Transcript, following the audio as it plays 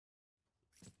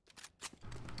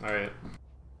Alright.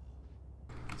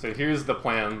 So here's the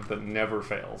plan that never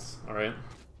fails, alright?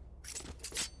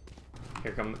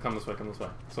 Here, come this way, come this way.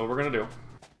 So what we're gonna do,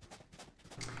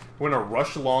 we're gonna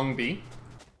rush long B.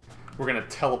 We're gonna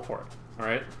teleport,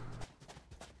 alright?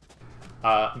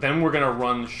 Then we're gonna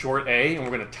run short A, and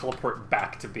we're gonna teleport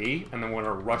back to B, and then we're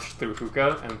gonna rush through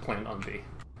hookah and plant on B.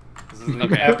 This is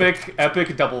an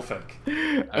epic double fick.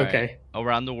 Okay. Right.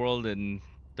 Around the world in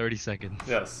 30 seconds.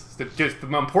 Yes. Just the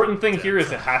important thing here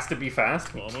is it has to be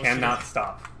fast. We cannot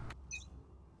stop.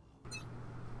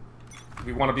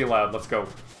 We want to be loud. Let's go.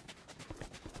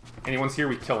 Anyone's here,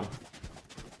 we kill them.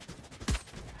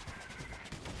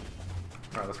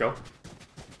 Alright, let's go.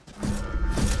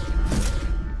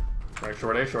 Alright,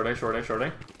 short A, short A, short A, short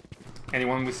A.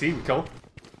 Anyone we see, we kill.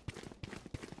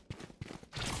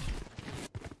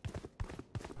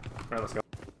 Alright, let's go.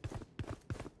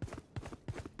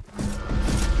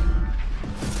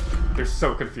 They're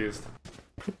so confused.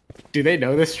 Do they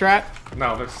know this strat?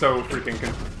 No, they're so freaking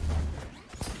confused.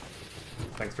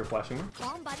 Thanks for flashing me.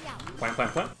 Plant,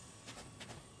 plant, plant.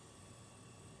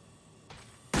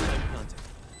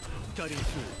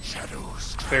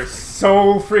 They're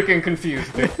so freaking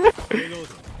confused.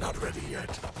 Not ready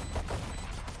yet.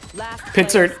 Last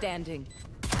Pincer. player standing.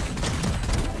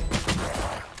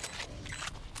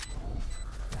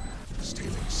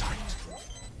 Stealing sight.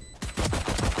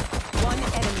 One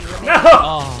enemy remaining. No!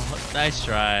 Oh, nice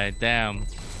try. Damn.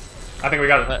 I think we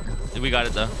got it. But we got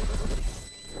it though.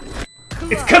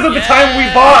 It's because of the time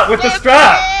we bought with the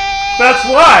strap! That's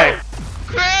why!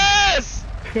 Chris!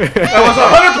 That was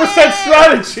 100%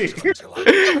 strategy! Till I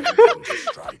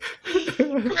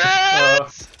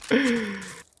Chris!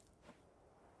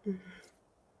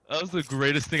 That was the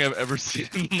greatest thing I've ever seen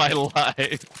in my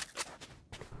life.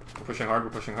 We're pushing hard,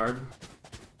 we're pushing hard.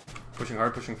 Pushing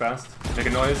hard, pushing fast. Make a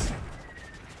noise.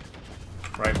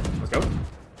 Right, let's go.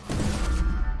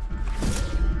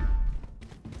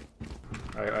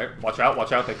 Alright, watch out,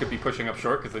 watch out. They could be pushing up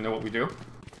short because they know what we do.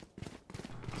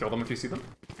 Kill them if you see them.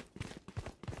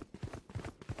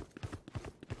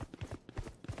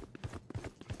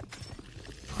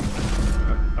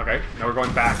 Okay, now we're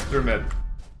going back through mid.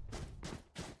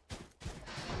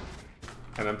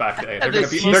 And then back to A. They're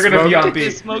gonna be on B.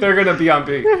 They're gonna be on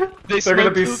B. They're gonna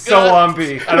be so on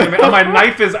B. I don't even, my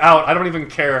knife is out. I don't even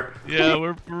care. Yeah,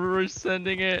 we're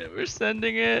sending it. We're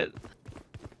sending it.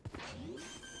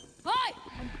 Hi,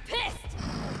 I'm pissed.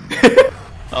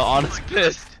 Oh, Honest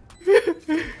pissed.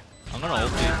 I'm gonna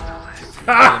ult you.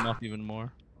 Ah! Them up even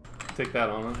more. Take that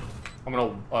on him. I'm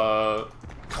gonna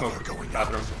smoke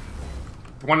bathroom.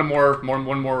 One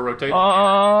more rotate.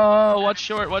 Oh, what's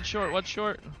short? What's short? What's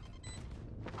short?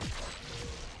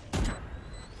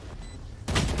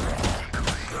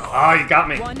 Ah, you got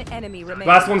me. One enemy remaining.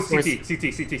 Last one's CT.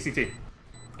 CT.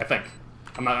 I think.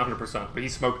 I'm not 100%, but he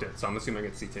smoked it, so I'm assuming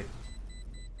it's CT.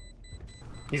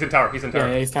 He's in tower. He's in tower.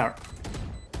 Yeah, he's tower.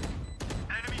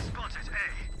 Enemy spotted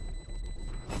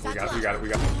A. We got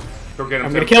it. Go get him,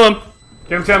 I'm Tim. gonna kill him.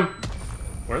 Get him, Tim.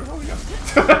 Where the hell did he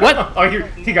go? What? Oh,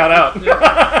 he got out.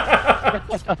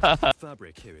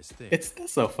 Fabric here is thick. It's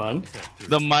so fun.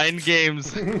 The mind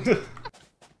games.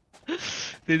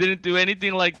 They didn't do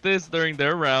anything like this during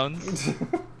their rounds.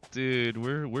 Dude,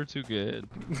 we're too good.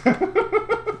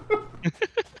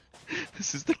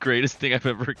 This is the greatest thing I've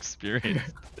ever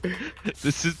experienced.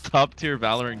 This is top tier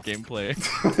Valorant gameplay.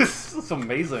 This is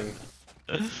amazing.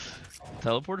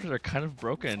 Teleporters are kind of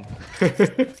broken.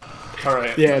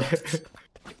 Alright. Yeah.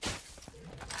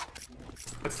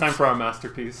 It's time for our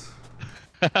masterpiece.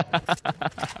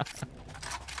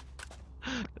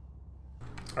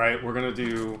 Alright, we're gonna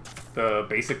do the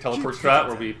basic teleport strat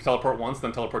where we teleport once,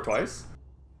 then teleport twice.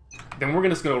 Then we're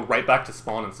just gonna go right back to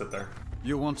spawn and sit there.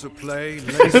 You want to play?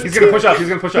 He's gonna push up, he's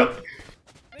gonna push up.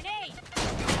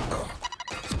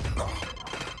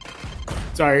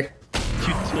 Sorry.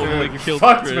 You totally You killed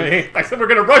fucked Chris. me! I said we're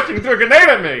gonna rush and you threw a grenade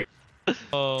at me!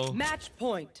 Oh. Match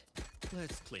point.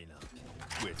 Let's clean up.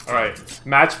 Alright,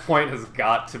 match point has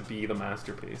got to be the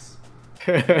masterpiece.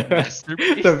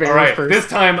 Masterpiece. The very Alright, first. this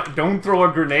time, don't throw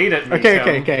a grenade at me,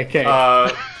 Okay. Tim.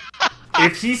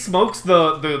 If he smokes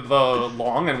the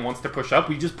long and wants to push up,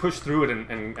 we just push through it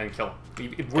and kill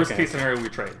him. Worst case scenario, we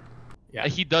trade. Yeah.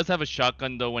 He does have a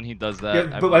shotgun though when he does that.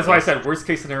 Yeah, but that's why I said worst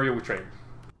case scenario, we trade.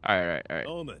 Alright.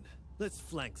 Omen, let's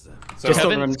flank them. So Just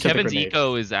don't run Kevin's to the grenade.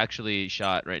 eco is actually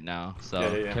shot right now, so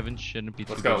Yeah. Kevin shouldn't be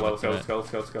too let's go, big of a let's go,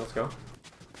 threat. let's go.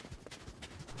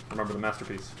 Remember the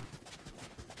masterpiece.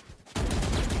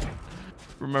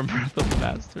 Remember the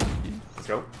masterpiece. Let's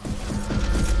go.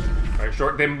 Alright,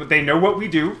 short. They know what we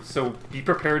do, so be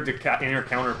prepared to inner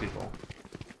counter people.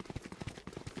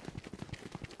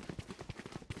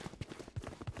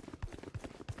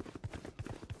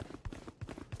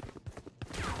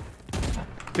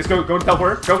 Just go to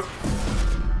teleporter.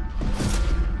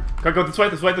 Go. Go this way,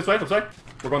 this way, this way, this way.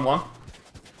 We're going long.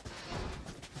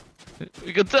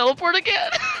 We can teleport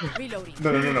again. Reloading.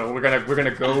 No. We're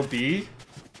gonna go B.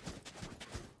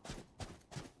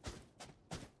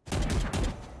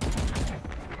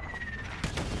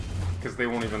 Because they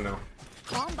won't even know.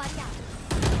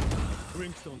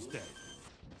 Brimstone's dead.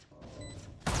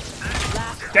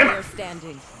 Last Damn it. player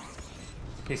standing.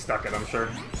 He stuck it, I'm sure.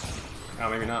 Oh,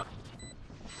 maybe not.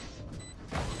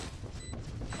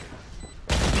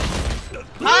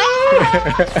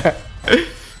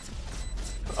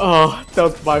 Oh, that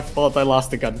was my fault. I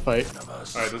lost the gunfight.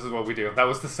 Alright, this is what we do. That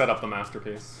was to set up the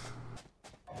masterpiece.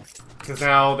 Because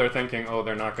now they're thinking, oh,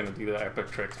 they're not going to do the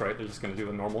epic tricks, right? They're just going to do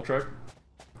the normal trick.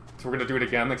 So we're going to do it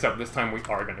again, except this time we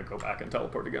are going to go back and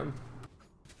teleport again.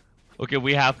 Okay,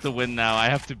 we have to win now. I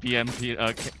have to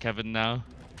BMP Kevin now.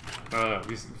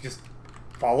 We just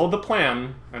follow the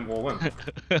plan, and we'll win.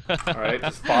 Alright,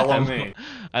 just follow me.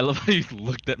 I love how you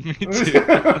looked at me, too.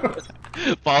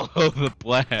 Follow the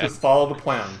plan. Just follow the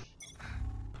plan.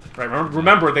 Right,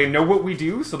 remember, they know what we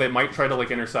do, so they might try to, like,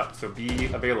 intercept, so be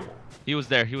available. He was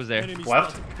there, he was there. Enemy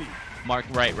Left? spotted B. Mark,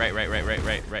 right.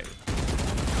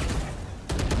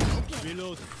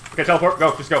 Reload. Okay, teleport,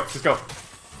 go, just go.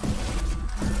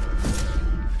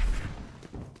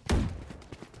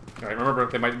 Alright, remember,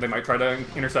 they might try to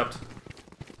intercept.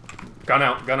 Gun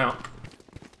out.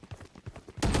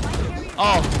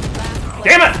 Oh!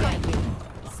 Damn it!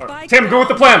 Alright, Tim, go with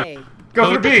the plan! Go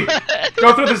through B!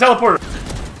 Go through the teleporter!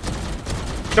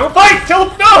 Don't fight! No!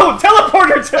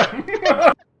 Teleporter, Tim!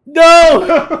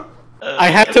 No! I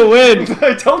had to win.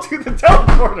 I told you the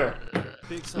teleporter!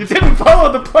 You didn't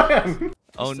follow the plan!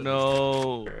 Oh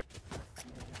no!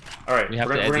 Alright, We have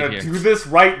we're to gonna edit here. do this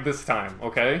right this time,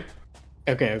 okay?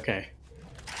 Okay.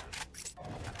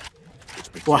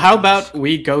 Well, how about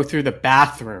we go through the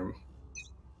bathroom?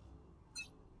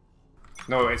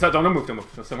 No, wait, don't move. Come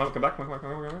back. Come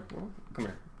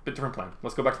here. Bit different plan.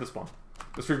 Let's go back to the spawn.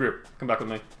 Let's regroup. Come back with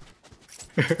me.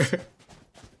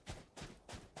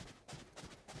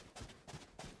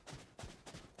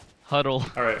 Huddle.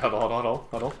 Alright,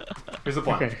 huddle. Here's the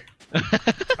plan. Okay.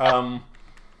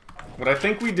 What I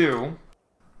think we do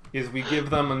is we give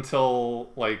them until,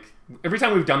 like, every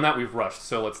time we've done that, we've rushed.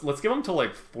 So let's give them till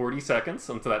like 40 seconds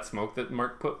until that smoke that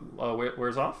Mark put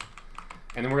wears off,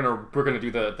 and then we're gonna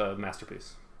do the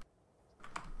masterpiece.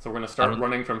 So we're gonna start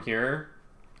running from here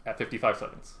at 55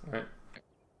 seconds. All right.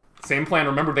 Same plan.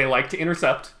 Remember, they like to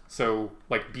intercept, so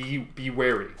like be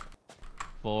wary.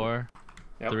 4,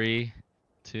 Yep. 3,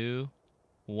 2,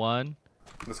 1.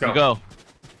 Let's go. We go.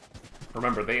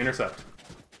 Remember, they intercept.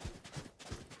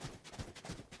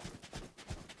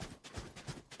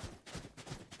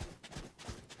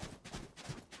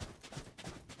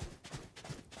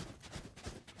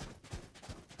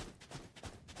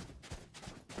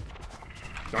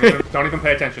 Don't even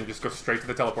pay attention. Just go straight to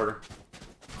the teleporter.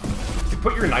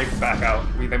 Put your knife back out.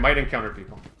 They might encounter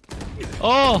people.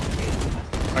 Oh!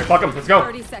 Alright, fuck them. Let's go.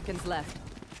 30 seconds left.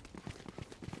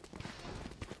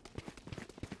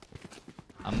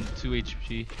 I'm 2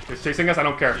 HP. They're chasing us. I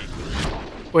don't care.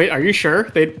 Wait, are you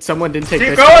sure? Someone didn't take Keep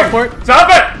this going. teleport? Stop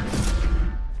it.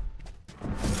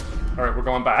 Alright, we're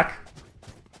going back.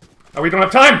 Oh, we don't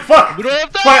have time. Fuck. We don't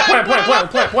have time!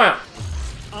 Plant.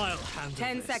 I'll handle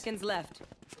 10 this. seconds left.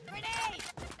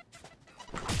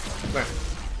 Plant.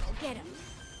 Get him.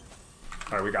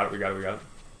 Alright, we got it.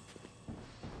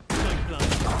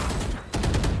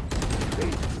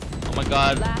 Oh my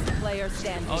god. Last player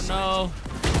standing. Oh no.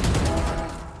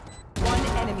 One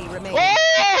enemy remaining.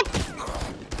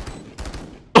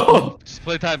 Oh! Just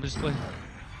play time, just play. No!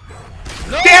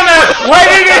 Damn it! Why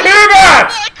did it do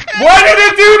that? Why did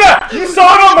it do that? You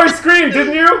saw it on my screen,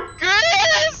 didn't you?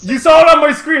 Yes! You saw it on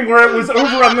my screen where it was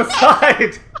over on the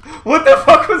side. What the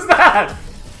fuck was that?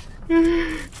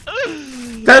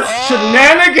 That's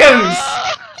shenanigans!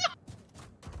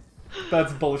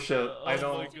 That's bullshit. I Oh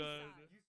don't... my god.